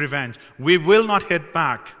not take revenge. We will not hit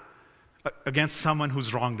back against someone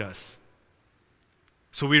who's wronged us.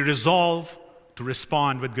 So we resolve to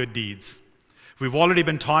respond with good deeds. We've already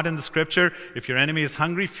been taught in the scripture, if your enemy is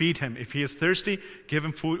hungry, feed him. If he is thirsty, give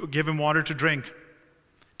him food, give him water to drink.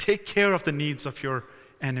 Take care of the needs of your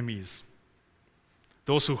enemies.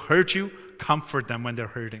 Those who hurt you, comfort them when they're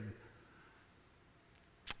hurting.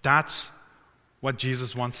 That's what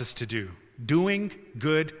Jesus wants us to do. Doing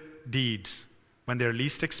good deeds when they're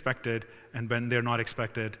least expected and when they're not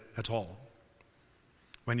expected at all.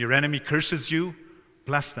 When your enemy curses you,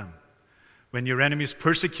 bless them. When your enemies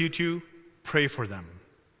persecute you, pray for them.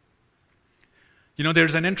 You know,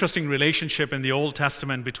 there's an interesting relationship in the Old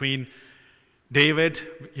Testament between David,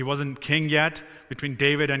 he wasn't king yet, between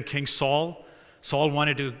David and King Saul. Saul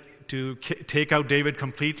wanted to take out David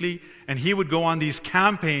completely, and he would go on these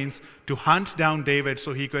campaigns to hunt down David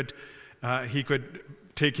so he could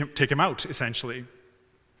take him out, essentially.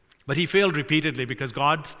 But he failed repeatedly because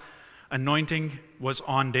God's anointing was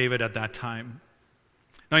on David at that time.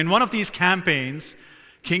 Now, in one of these campaigns,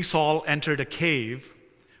 King Saul entered a cave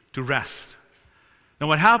to rest. Now,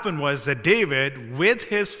 what happened was that David, with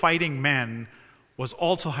his fighting men, was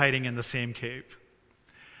also hiding in the same cave.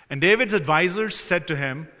 And David's advisors said to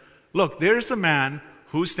him, "Look, there's the man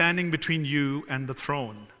who's standing between you and the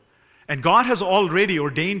throne. And God has already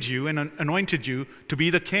ordained you and anointed you to be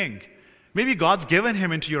the king. Maybe God's given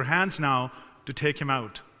him into your hands now to take him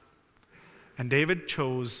out." And David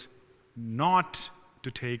chose not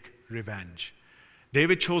to take revenge.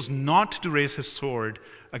 David chose not to raise his sword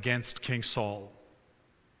against King Saul.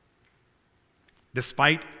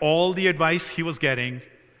 Despite all the advice he was getting,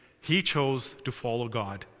 he chose to follow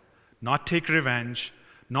God, not take revenge,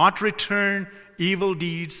 not return evil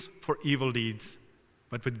deeds for evil deeds,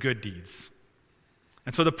 but with good deeds.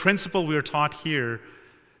 And so the principle we are taught here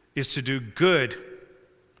is to do good,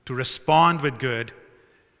 to respond with good,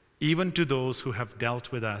 even to those who have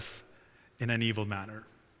dealt with us in an evil manner.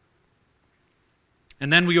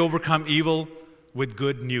 And then we overcome evil with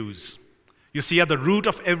good news. You see, at the root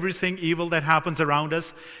of everything evil that happens around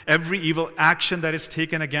us, every evil action that is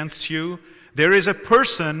taken against you, there is a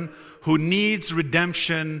person who needs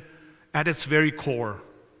redemption at its very core.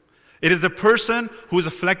 It is a person who is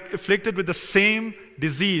afflicted with the same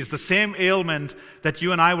disease, the same ailment that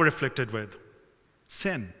you and I were afflicted with: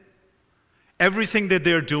 sin. Everything that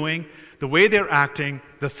they're doing, the way they're acting,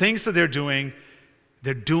 the things that they're doing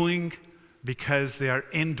because they are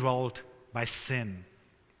indwelt by sin.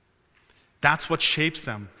 That's what shapes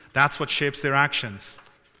them. That's what shapes their actions.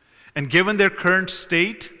 And given their current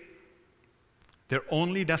state, their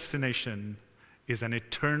only destination is an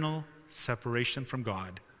eternal separation from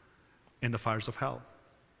God in the fires of hell.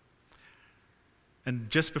 And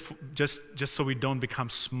just so we don't become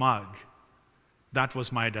smug, that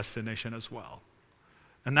was my destination as well.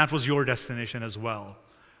 And that was your destination as well,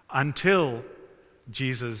 until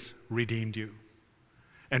Jesus redeemed you.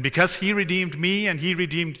 And because he redeemed me and he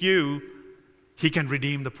redeemed you, he can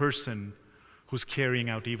redeem the person who's carrying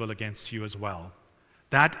out evil against you as well.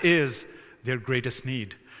 That is their greatest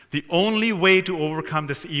need. The only way to overcome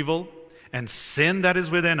this evil and sin that is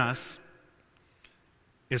within us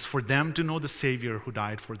is for them to know the Savior who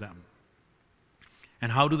died for them.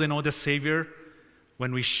 And how do they know the Savior?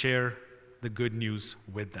 When we share the good news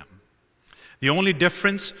with them. The only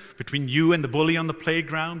difference between you and the bully on the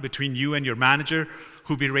playground, between you and your manager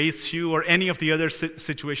who berates you, or any of the other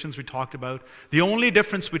situations we talked about, the only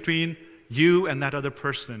difference between you and that other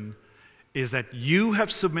person is that you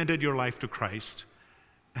have submitted your life to Christ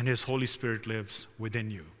and His Holy Spirit lives within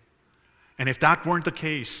you. And if that weren't the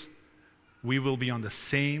case, we will be on the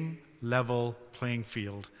same level playing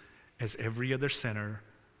field as every other sinner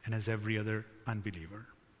and as every other unbeliever.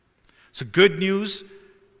 So good news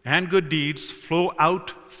and good deeds flow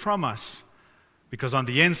out from us because on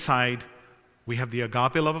the inside we have the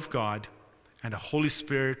agape love of God and a Holy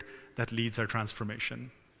Spirit that leads our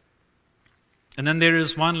transformation. And then there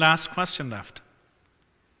is one last question left.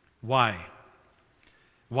 Why?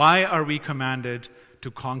 Why are we commanded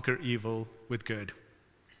to conquer evil with good?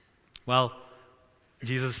 Well,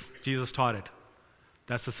 Jesus taught it.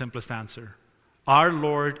 That's the simplest answer. Our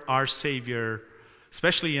Lord, our Savior,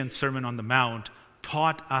 especially in Sermon on the Mount,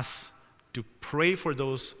 taught us to pray for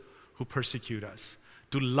those who persecute us,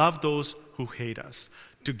 to love those who hate us,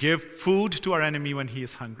 to give food to our enemy when he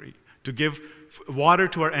is hungry, to give water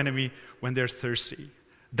to our enemy when they're thirsty.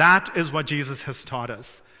 That is what Jesus has taught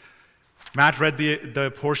us. Matt read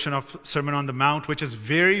the portion of Sermon on the Mount, which is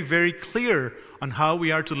very, very clear on how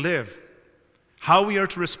we are to live, how we are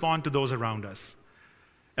to respond to those around us.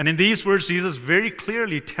 And in these words, Jesus very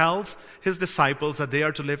clearly tells his disciples that they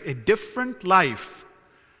are to live a different life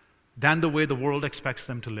than the way the world expects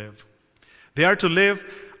them to live. They are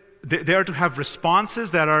to have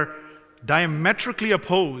responses that are diametrically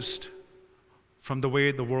opposed from the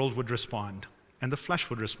way the world would respond and the flesh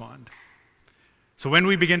would respond. So when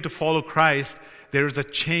we begin to follow Christ, there is a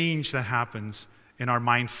change that happens in our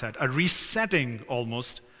mindset, a resetting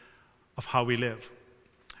almost of how we live.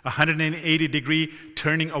 180-degree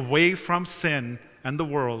turning away from sin and the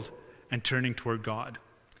world and turning toward God.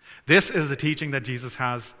 This is the teaching that Jesus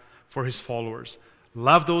has for his followers.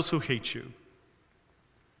 Love those who hate you.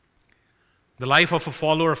 The life of a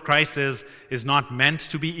follower of Christ is not meant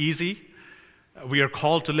to be easy. We are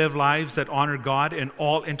called to live lives that honor God in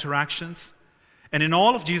all interactions. And in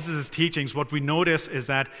all of Jesus' teachings, what we notice is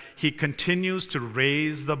that he continues to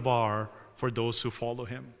raise the bar for those who follow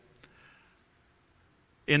him.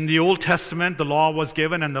 In the Old Testament, the law was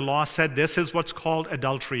given, and the law said, this is what's called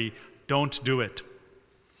adultery. Don't do it.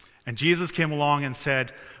 And Jesus came along and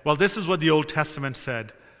said, well, this is what the Old Testament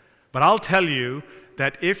said. But I'll tell you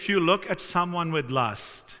that if you look at someone with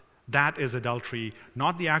lust, that is adultery,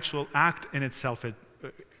 not the actual act in itself,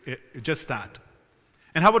 just that.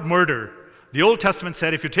 And how about murder? The Old Testament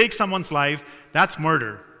said if you take someone's life, that's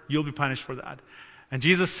murder. You'll be punished for that. And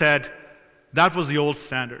Jesus said that was the old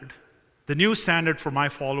standard. The new standard for my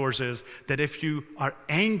followers is that if you are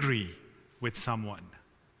angry with someone,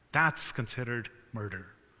 that's considered murder.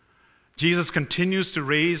 Jesus continues to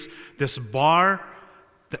raise this bar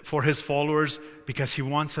for his followers because he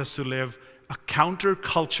wants us to live a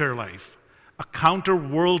counter-culture life, a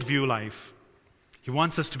counter-worldview life. He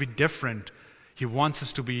wants us to be different. He wants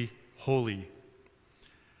us to be holy.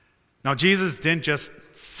 Now, Jesus didn't just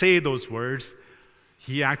say those words,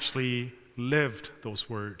 he actually lived those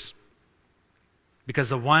words. Because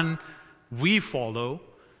the one we follow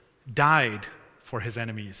died for his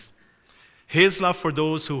enemies. His love for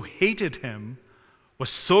those who hated him was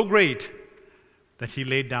so great that he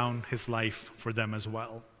laid down his life for them as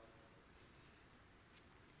well.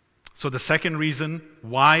 So the second reason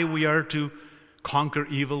why we are to conquer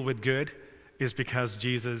evil with good is because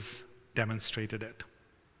Jesus demonstrated it.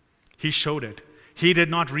 He showed it. He did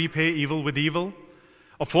not repay evil with evil.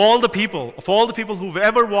 Of all the people who've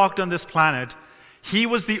ever walked on this planet, he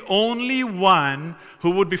was the only one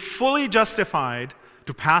who would be fully justified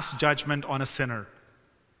to pass judgment on a sinner.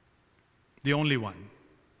 The only one.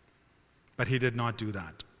 But he did not do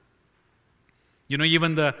that. You know,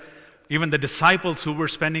 even the disciples who were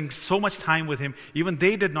spending so much time with him, even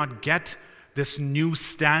they did not get this new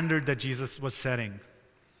standard that Jesus was setting.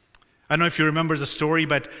 I don't know if you remember the story,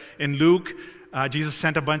 but in Luke, Jesus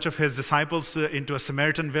sent a bunch of his disciples into a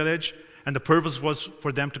Samaritan village, and the purpose was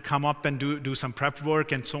for them to come up and do some prep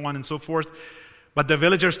work and so on and so forth. But the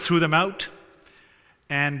villagers threw them out.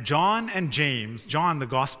 And John and James, John, the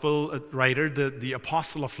gospel writer, the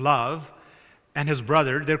apostle of love, and his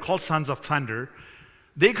brother, they're called sons of thunder,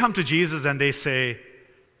 they come to Jesus and they say,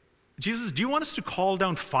 Jesus, do you want us to call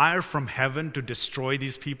down fire from heaven to destroy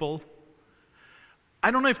these people? I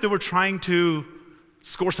don't know if they were trying to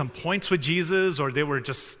score some points with Jesus or they were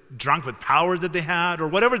just drunk with power that they had or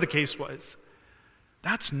whatever the case was.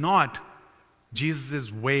 That's not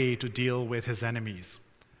Jesus' way to deal with his enemies.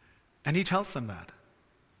 And he tells them that.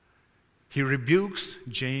 He rebukes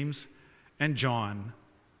James and John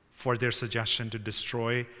for their suggestion to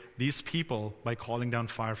destroy these people by calling down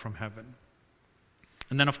fire from heaven.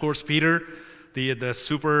 And then, of course, Peter, the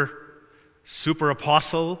super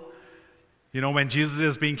apostle, you know, when Jesus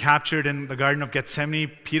is being captured in the Garden of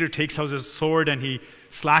Gethsemane, Peter takes out his sword and he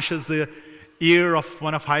slashes the ear of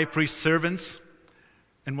one of high priest's servants.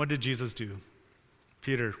 And what did Jesus do?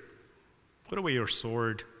 Peter, put away your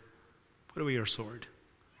sword. Put away your sword.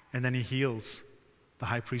 And then he heals the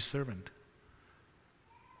high priest's servant.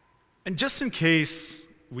 And just in case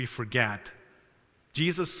we forget,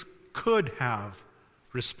 Jesus could have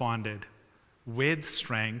responded with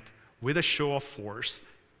strength, with a show of force,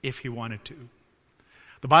 if he wanted to.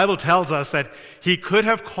 The Bible tells us that he could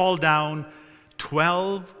have called down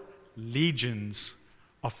 12 legions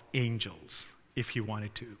of angels if he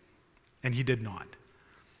wanted to, and he did not.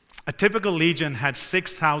 A typical legion had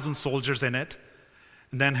 6,000 soldiers in it,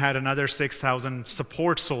 and then had another 6,000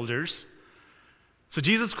 support soldiers. So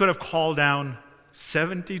Jesus could have called down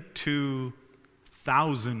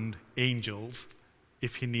 72,000 angels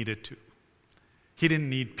if he needed to. He didn't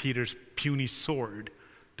need Peter's puny sword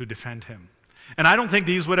to defend him. And I don't think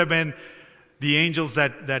these would have been the angels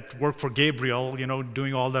that work for Gabriel, you know,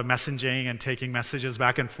 doing all the messaging and taking messages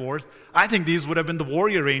back and forth. I think these would have been the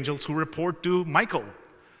warrior angels who report to Michael.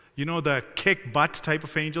 You know, the kick butt type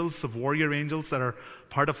of angels, the warrior angels that are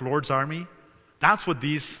part of Lord's army. That's what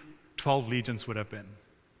these 12 legions would have been.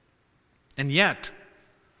 And yet,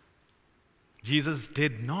 Jesus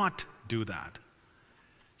did not do that.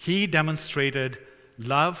 He demonstrated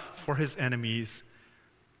love for his enemies.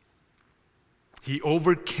 He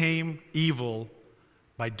overcame evil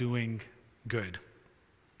by doing good.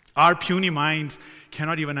 Our puny minds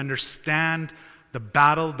cannot even understand the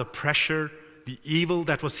battle, the pressure, the evil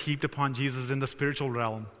that was heaped upon Jesus in the spiritual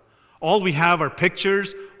realm. All we have are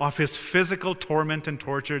pictures of his physical torment and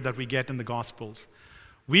torture that we get in the Gospels.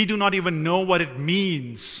 We do not even know what it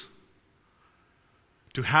means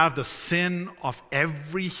to have the sin of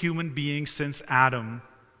every human being since Adam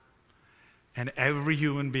and every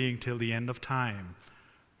human being till the end of time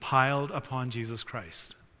piled upon Jesus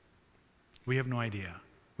Christ. We have no idea.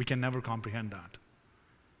 We can never comprehend that.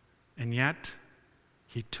 And yet,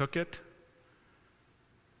 he took it,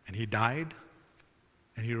 and he died,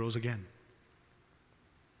 and he rose again.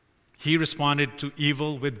 He responded to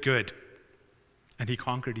evil with good, and he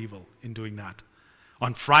conquered evil in doing that.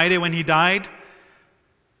 On Friday when he died,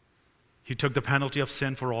 he took the penalty of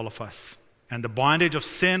sin for all of us. And the bondage of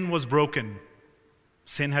sin was broken.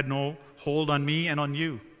 Sin had no hold on me and on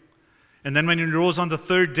you. And then when he rose on the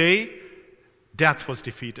third day, death was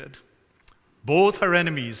defeated. Both our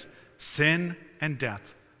enemies, sin and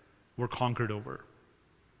death, were conquered over.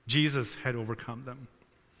 Jesus had overcome them.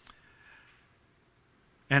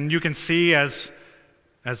 And you can see as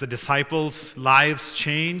the disciples' lives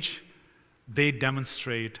change, they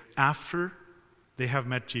demonstrate, after they have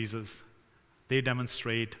met Jesus, they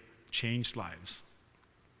demonstrate changed lives.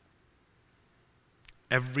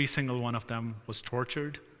 Every single one of them was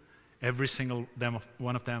tortured. Every single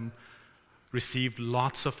one of them received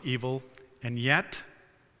lots of evil, and yet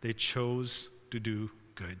they chose to do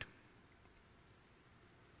good.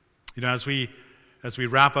 You know, as we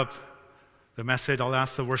wrap up the message, I'll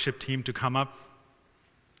ask the worship team to come up.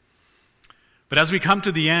 But as we come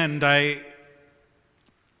to the end, I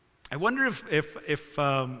wonder if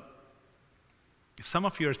some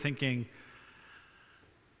of you are thinking,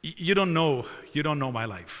 you don't know my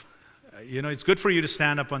life. You know, it's good for you to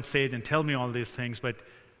stand up on stage and tell me all these things, but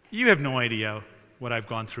you have no idea what I've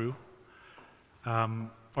gone through,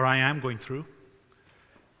 or I am going through.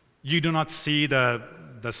 You do not see the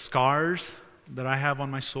scars that I have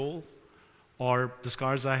on my soul, or the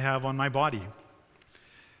scars I have on my body.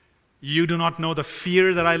 You do not know the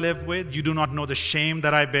fear that I live with. You do not know the shame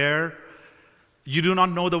that I bear. You do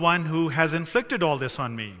not know the one who has inflicted all this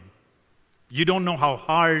on me. You don't know how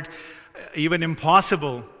hard, even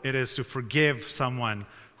impossible, it is to forgive someone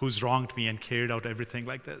who's wronged me and carried out everything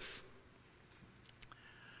like this.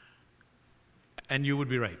 And you would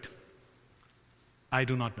be right. I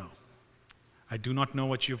do not know. I do not know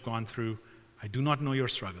what you've gone through. I do not know your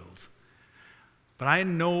struggles. But I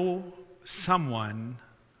know someone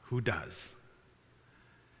who does.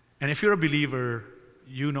 And if you're a believer,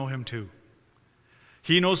 you know him too.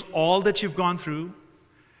 He knows all that you've gone through.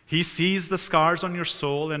 He sees the scars on your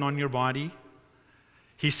soul and on your body.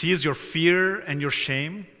 He sees your fear and your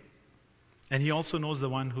shame. And he also knows the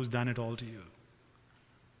one who's done it all to you.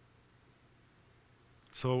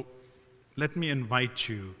 So let me invite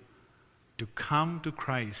you to come to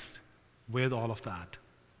Christ with all of that.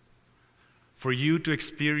 For you to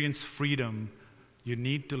experience freedom, you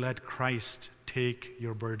need to let Christ take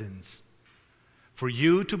your burdens. For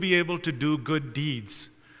you to be able to do good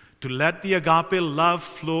deeds, to let the agape love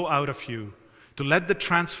flow out of you, to let the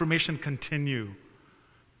transformation continue,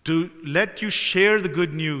 to let you share the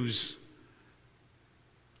good news,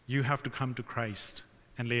 you have to come to Christ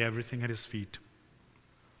and lay everything at his feet.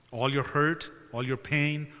 All your hurt, all your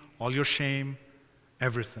pain, all your shame,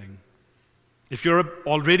 everything. If you're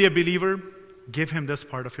already a believer, give him this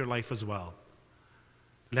part of your life as well.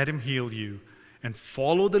 Let him heal you and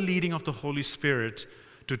follow the leading of the Holy Spirit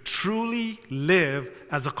to truly live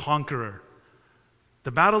as a conqueror.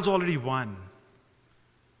 The battle's already won.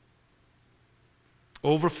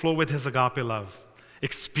 Overflow with his agape love.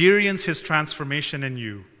 Experience his transformation in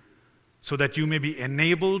you so that you may be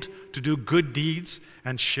enabled to do good deeds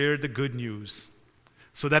and share the good news,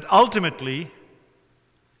 so that ultimately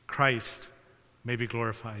Christ may be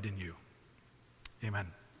glorified in you. Amen.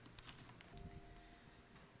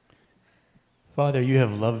 Father, you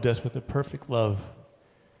have loved us with a perfect love,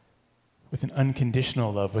 with an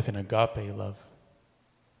unconditional love, with an agape love.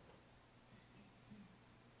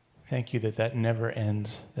 Thank you that never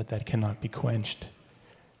ends, that cannot be quenched.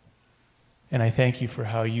 And I thank you for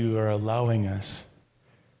how you are allowing us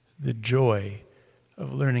the joy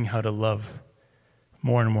of learning how to love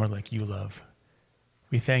more and more like you love.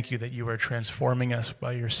 We thank you that you are transforming us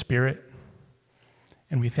by your Spirit.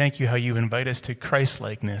 And we thank you how you invite us to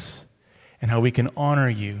Christ-likeness and how we can honor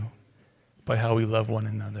you by how we love one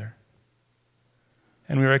another.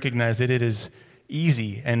 And we recognize that it is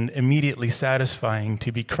easy and immediately satisfying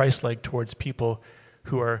to be Christ-like towards people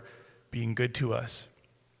who are being good to us.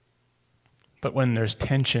 But when there's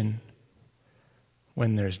tension,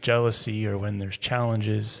 when there's jealousy, or when there's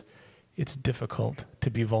challenges, it's difficult to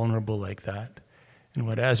be vulnerable like that. And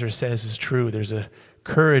what Azra says is true. There's a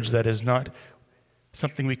courage that is not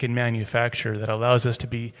something we can manufacture that allows us to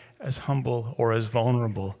be as humble or as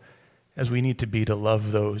vulnerable as we need to be to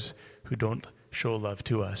love those who don't show love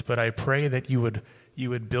to us. But I pray that you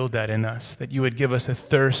would build that in us, that you would give us a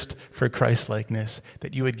thirst for Christ-likeness,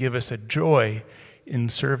 that you would give us a joy in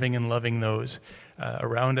serving and loving those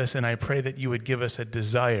around us. And I pray that you would give us a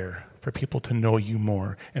desire for people to know you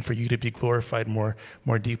more and for you to be glorified more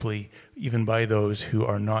deeply, even by those who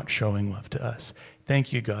are not showing love to us.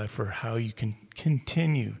 Thank you, God, for how you can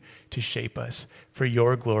continue to shape us for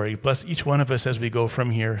your glory. Bless each one of us as we go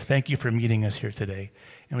from here. Thank you for meeting us here today.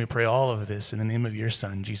 And we pray all of this in the name of your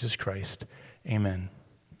Son, Jesus Christ. Amen.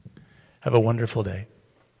 Have a wonderful day.